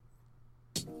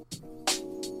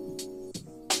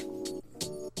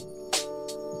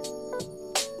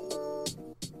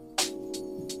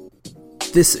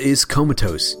This is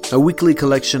Comatose, a weekly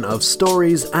collection of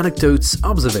stories, anecdotes,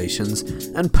 observations,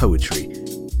 and poetry.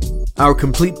 Our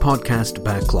complete podcast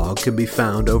backlog can be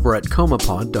found over at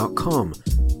comapod.com.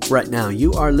 Right now,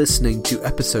 you are listening to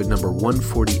episode number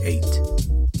 148.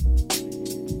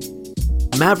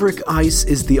 Maverick Ice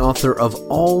is the author of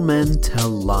All Men Tell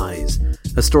Lies,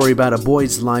 a story about a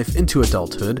boy's life into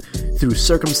adulthood through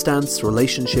circumstance,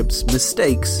 relationships,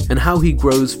 mistakes, and how he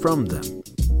grows from them.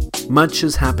 Much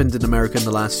has happened in America in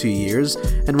the last few years,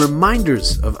 and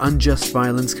reminders of unjust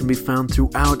violence can be found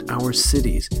throughout our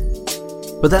cities.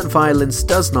 But that violence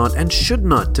does not and should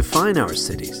not define our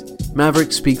cities.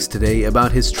 Maverick speaks today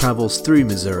about his travels through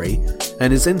Missouri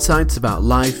and his insights about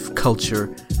life,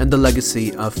 culture, and the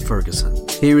legacy of Ferguson.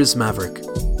 Here is Maverick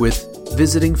with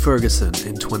Visiting Ferguson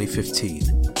in 2015.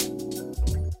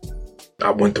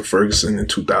 I went to Ferguson in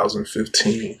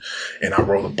 2015 and I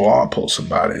wrote a blog post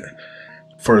about it.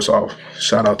 First off,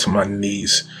 shout out to my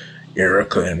niece,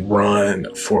 Erica and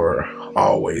Ron, for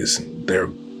always their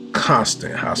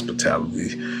constant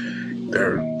hospitality.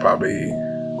 They're probably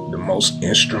the most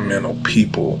instrumental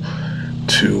people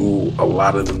to a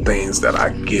lot of the things that I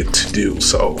get to do.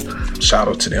 So shout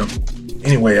out to them.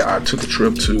 Anyway, I took a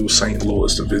trip to St.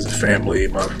 Louis to visit family.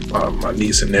 My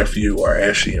niece and nephew are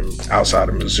actually outside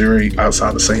of Missouri,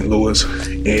 outside of St. Louis,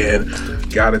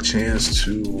 and got a chance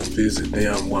to visit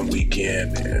them one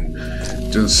weekend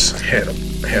and just had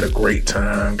a great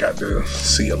time. Got to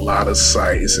see a lot of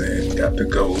sights and got to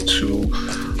go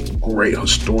to great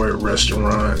historic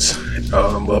restaurants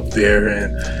up there,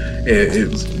 and it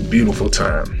was a beautiful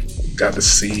time. Got to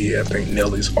see, I think,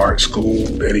 Nelly's art school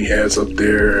that he has up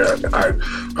there.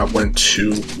 I went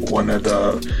to one of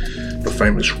the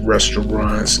famous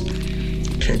restaurants.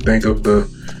 Can't think of the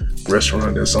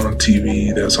restaurant that's on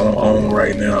TV that's on OWN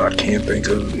right now. I can't think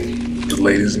of the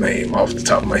lady's name off the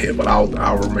top of my head, but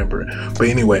I'll remember it. But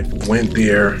anyway, went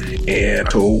there and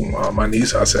told my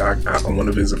niece, I said, I want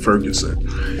to visit Ferguson.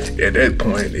 At that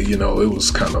point, it was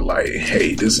kind of like,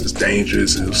 hey, this is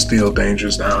dangerous. It was still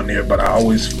dangerous down there, but I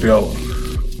always felt,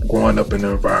 growing up in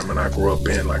the environment I grew up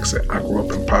in, like I said, I grew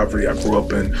up in poverty. I grew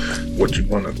up in what you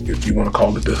want to, if you want to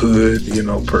call it the hood,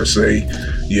 per se,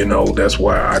 that's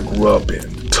why I grew up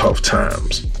in tough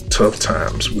times.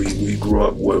 We grew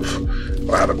up with,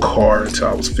 I had a car until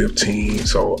I was 15,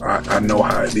 so I know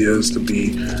how it is to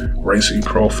be racially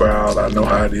profiled. I know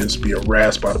how it is to be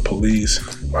harassed by the police.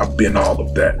 I've been all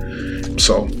of that.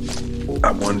 So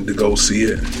I wanted to go see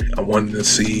it. I wanted to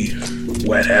see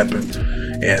what happened.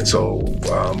 And so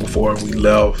before we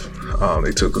left,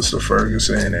 they took us to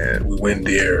Ferguson, and we went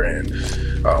there and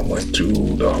went to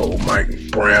the whole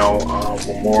Mike Brown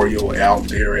memorial out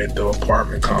there at the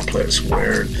apartment complex,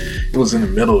 where it was in the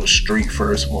middle of the street,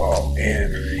 first of all.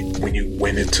 And when you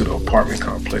went into the apartment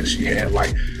complex, you had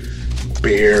like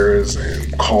bears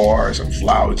and cars and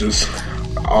flowers just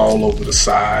all over the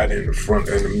side, in the front,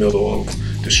 in the middle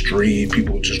of the street.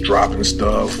 People just dropping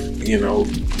stuff, you're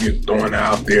throwing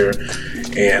out there.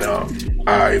 And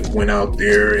I went out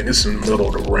there, and it's in the middle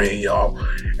of the rain, y'all,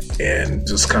 and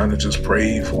just kind of just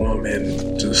prayed for him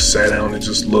and just sat down and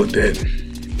just looked at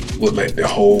the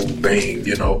whole thing.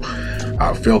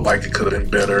 I felt like it could have been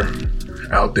better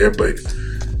out there, but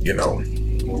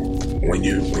when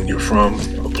you're from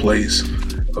a place,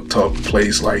 a tough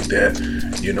place like that,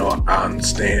 I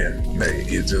understand that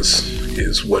it just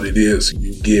is what it is.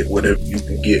 You get whatever you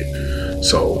can get.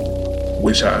 So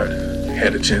wish I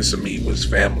had a chance to meet with his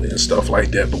family and stuff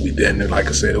like that, but we didn't. And like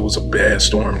I said, it was a bad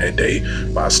storm that day,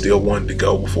 but I still wanted to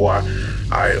go before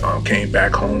I came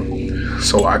back home,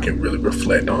 so I can really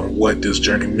reflect on what this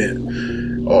journey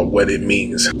meant or what it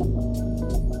means.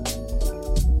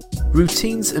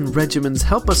 Routines and regimens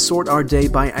help us sort our day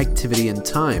by activity and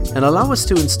time, and allow us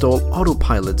to install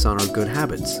autopilots on our good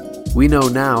habits. We know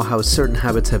now how certain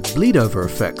habits have bleed-over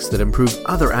effects that improve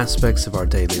other aspects of our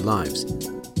daily lives.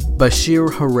 Bashir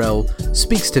Harel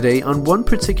speaks today on one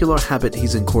particular habit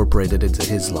he's incorporated into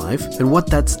his life and what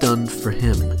that's done for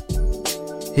him.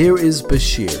 Here is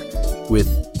Bashir with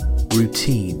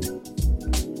Routine.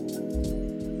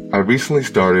 I recently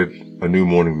started a new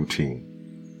morning routine.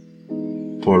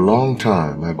 For a long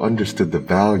time, I've understood the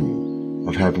value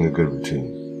of having a good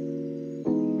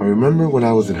routine. I remember when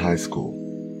I was in high school,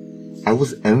 I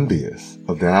was envious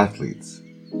of the athletes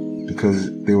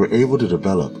because they were able to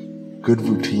develop good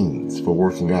routines for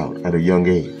working out at a young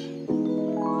age,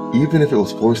 even if it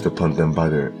was forced upon them by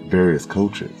their various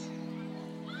coaches.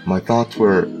 My thoughts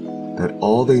were that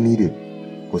all they needed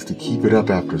was to keep it up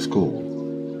after school,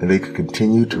 and they could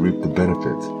continue to reap the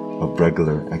benefits of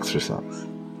regular exercise.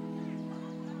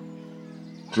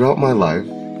 Throughout my life,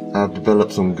 I've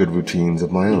developed some good routines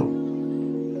of my own.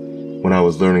 when I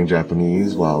was learning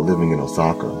Japanese while living in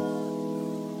Osaka,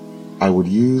 I would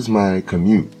use my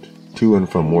commute to and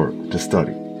from work to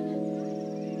study.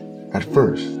 At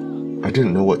first, I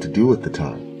didn't know what to do at the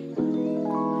time.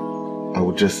 I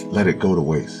would just let it go to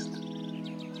waste.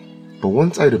 But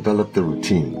once I developed the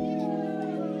routine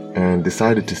and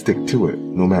decided to stick to it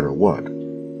no matter what,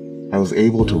 I was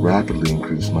able to rapidly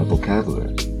increase my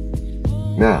vocabulary.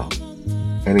 Now,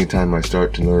 anytime I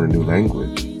start to learn a new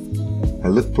language, I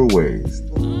look for ways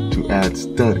to add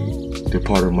study to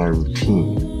part of my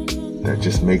routine that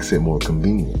just makes it more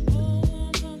convenient.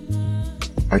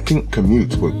 I think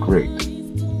commutes work great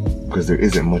because there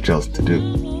isn't much else to do.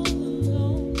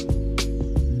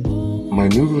 My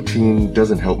new routine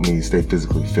doesn't help me stay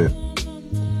physically fit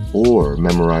or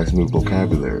memorize new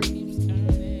vocabulary,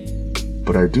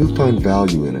 but I do find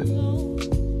value in it.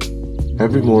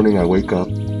 Every morning I wake up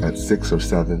at 6 or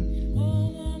 7.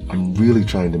 I'm really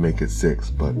trying to make it 6,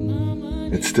 but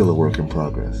it's still a work in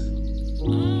progress.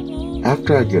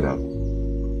 After I get up,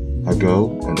 I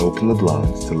go and open the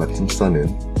blinds to let some sun in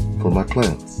for my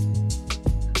plants.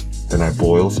 Then I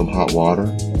boil some hot water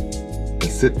and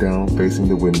sit down facing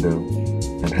the window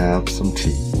and have some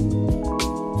tea.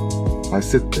 I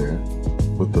sit there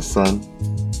with the sun,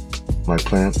 my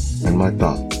plants, and my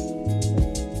thoughts,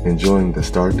 enjoying the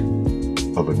start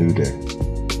of a new day.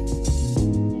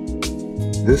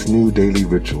 This new daily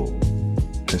ritual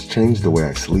has changed the way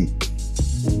I sleep.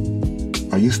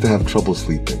 I used to have trouble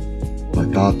sleeping. My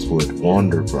thoughts would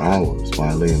wander for hours while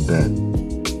I lay in bed.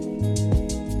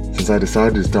 Since I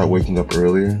decided to start waking up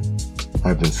earlier,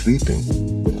 I've been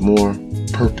sleeping with more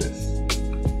purpose.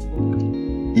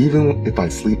 Even if I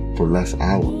sleep for less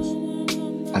hours,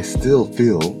 I still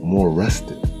feel more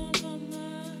rested.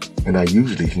 And I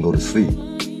usually can go to sleep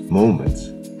moments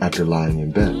after lying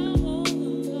in bed.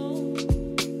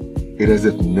 It's as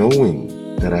if knowing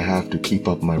that I have to keep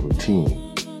up my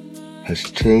routine has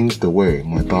changed the way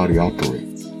my body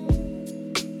operates.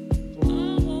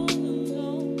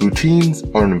 Routines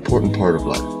are an important part of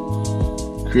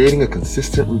life. Creating a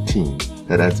consistent routine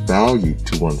that adds value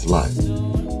to one's life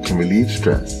can relieve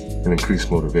stress and increase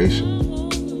motivation.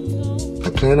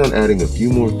 I plan on adding a few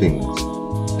more things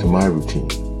to my routine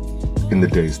in the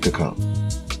days to come.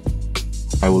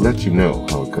 I will let you know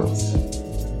how it goes.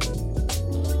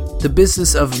 The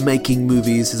business of making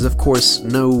movies is, of course,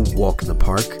 no walk in the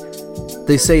park.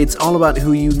 They say it's all about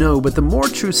who you know, but the more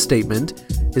true statement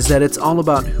is that it's all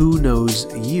about who knows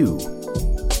you.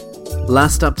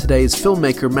 Last up today is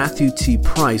filmmaker Matthew T.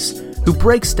 Price, who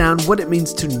breaks down what it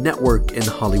means to network in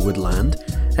Hollywoodland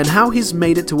and how he's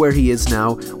made it to where he is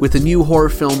now with the new horror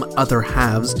film Other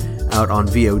Halves out on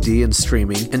VOD and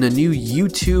streaming, and a new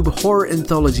YouTube horror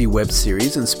anthology web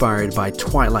series inspired by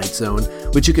Twilight Zone,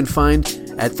 which you can find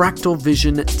at Fractal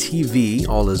Vision TV,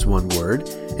 all is one word,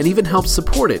 and even help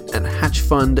support it at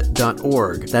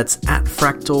hatchfund.org. That's at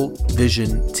Fractal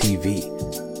Vision TV.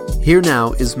 Here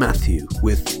now is Matthew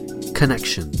with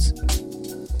Connections.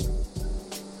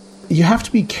 You have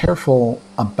to be careful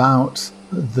about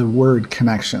the word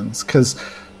connections, because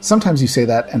sometimes you say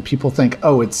that and people think,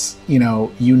 oh, it's, you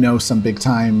know, some big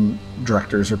time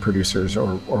directors or producers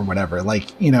or whatever.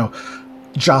 Like,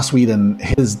 Joss Whedon,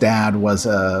 his dad was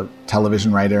a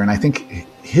television writer, and I think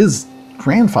his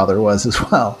grandfather was as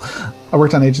well. I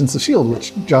worked on Agents of S.H.I.E.L.D.,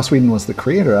 which Joss Whedon was the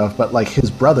creator of, but like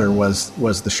his brother was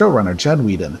the showrunner, Jed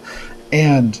Whedon.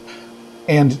 And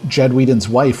Jed Whedon's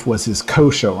wife was his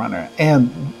co-showrunner. And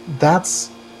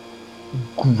that's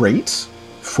great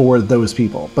for those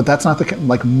people, but that's not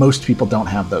like most people don't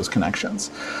have those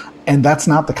connections. And that's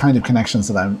not the kind of connections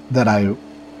that I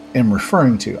am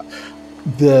referring to.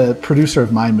 The producer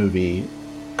of my movie,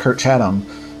 Kurt Chatham,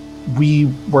 we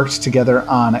worked together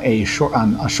on a short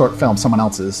film, someone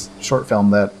else's short film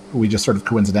that we just sort of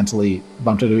coincidentally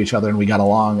bumped into each other and we got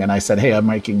along. And I said, hey,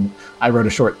 I wrote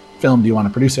a short film. Do you want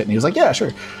to produce it? And he was like, yeah,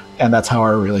 sure. And that's how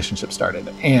our relationship started.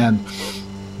 And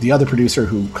the other producer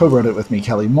who co-wrote it with me,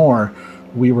 Kelly Moore,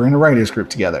 we were in a writer's group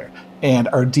together. And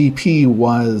our DP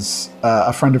was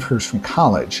a friend of hers from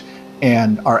college.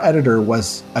 And our editor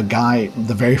was a guy,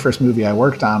 the very first movie I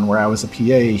worked on where I was a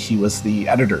PA, he was the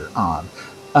editor on.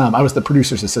 I was the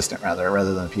producer's assistant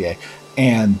rather than a PA.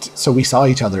 And so we saw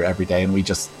each other every day and we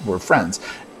just were friends.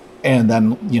 And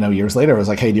then, years later, I was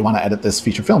like, hey, do you want to edit this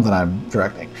feature film that I'm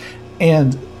directing?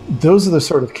 And those are the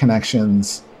sort of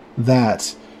connections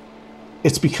that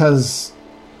it's because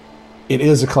it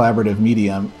is a collaborative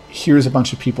medium. Here's a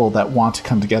bunch of people that want to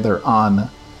come together on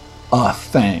a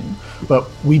thing. But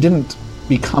we didn't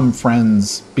become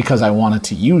friends because I wanted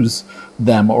to use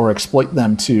them or exploit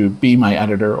them to be my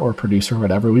editor or producer or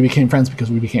whatever. We became friends because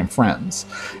we became friends.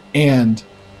 And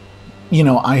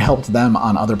I helped them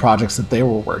on other projects that they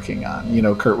were working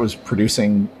on. Kurt was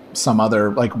producing some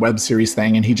other like web series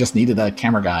thing, and he just needed a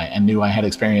camera guy and knew I had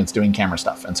experience doing camera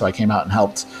stuff. And so I came out and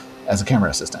helped as a camera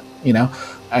assistant.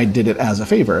 I did it as a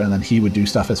favor, and then he would do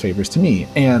stuff as favors to me.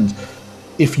 And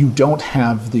if you don't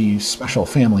have the special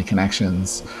family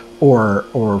connections or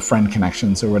friend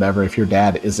connections or whatever, if your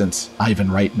dad isn't Ivan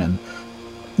Reitman,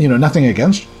 nothing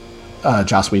against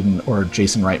Joss Whedon or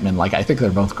Jason Reitman. Like, I think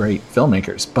they're both great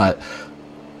filmmakers, but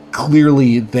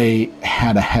clearly they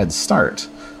had a head start.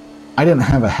 I didn't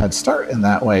have a head start in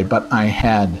that way, but I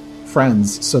had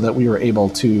friends so that we were able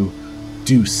to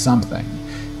do something.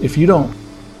 If you don't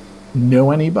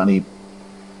know anybody,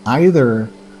 either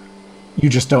you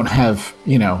just don't have,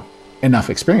 enough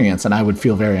experience, and I would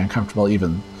feel very uncomfortable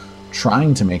even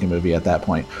trying to make a movie at that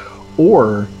point.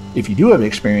 Or if you do have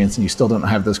experience and you still don't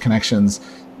have those connections,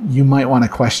 you might want to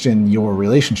question your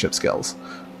relationship skills.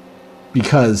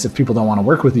 Because if people don't want to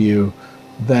work with you,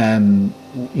 then,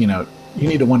 you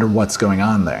need to wonder what's going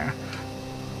on there.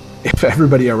 If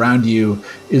everybody around you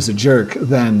is a jerk,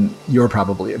 then you're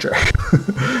probably a jerk.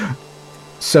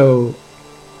 So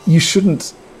you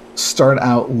shouldn't start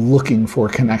out looking for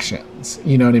connections.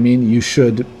 You know what I mean? You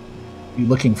should be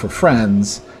looking for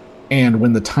friends, and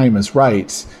when the time is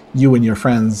right, you and your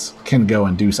friends can go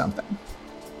and do something.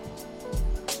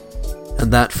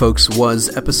 And that, folks,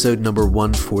 was episode number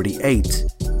 148.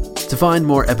 To find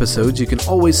more episodes, you can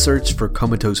always search for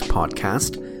Comatose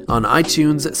Podcast on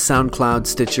iTunes, SoundCloud,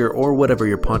 Stitcher, or whatever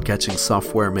your podcatching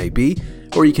software may be,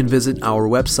 or you can visit our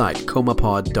website,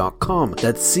 comapod.com.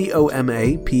 That's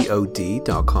comapod.com.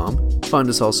 Find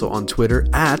us also on Twitter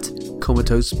at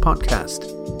Comatose Podcast.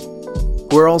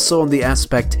 We're also on the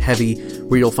Aspect Heavy,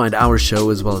 where you'll find our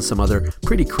show as well as some other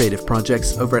pretty creative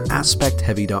projects over at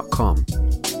aspectheavy.com.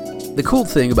 The cool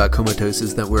thing about Comatose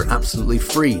is that we're absolutely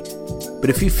free. But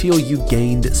if you feel you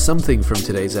gained something from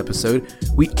today's episode,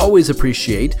 we always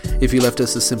appreciate if you left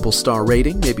us a simple star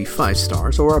rating, maybe 5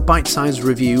 stars, or a bite-sized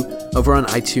review over on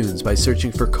iTunes by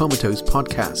searching for Comatose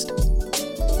Podcast.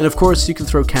 And of course, you can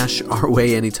throw cash our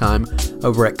way anytime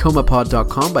over at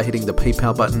comapod.com by hitting the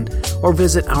PayPal button, or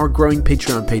visit our growing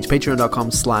Patreon page,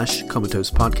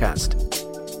 patreon.com/Comatose Podcast.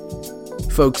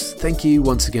 Folks, thank you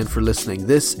once again for listening.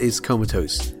 This is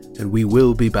Comatose, and we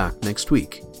will be back next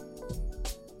week.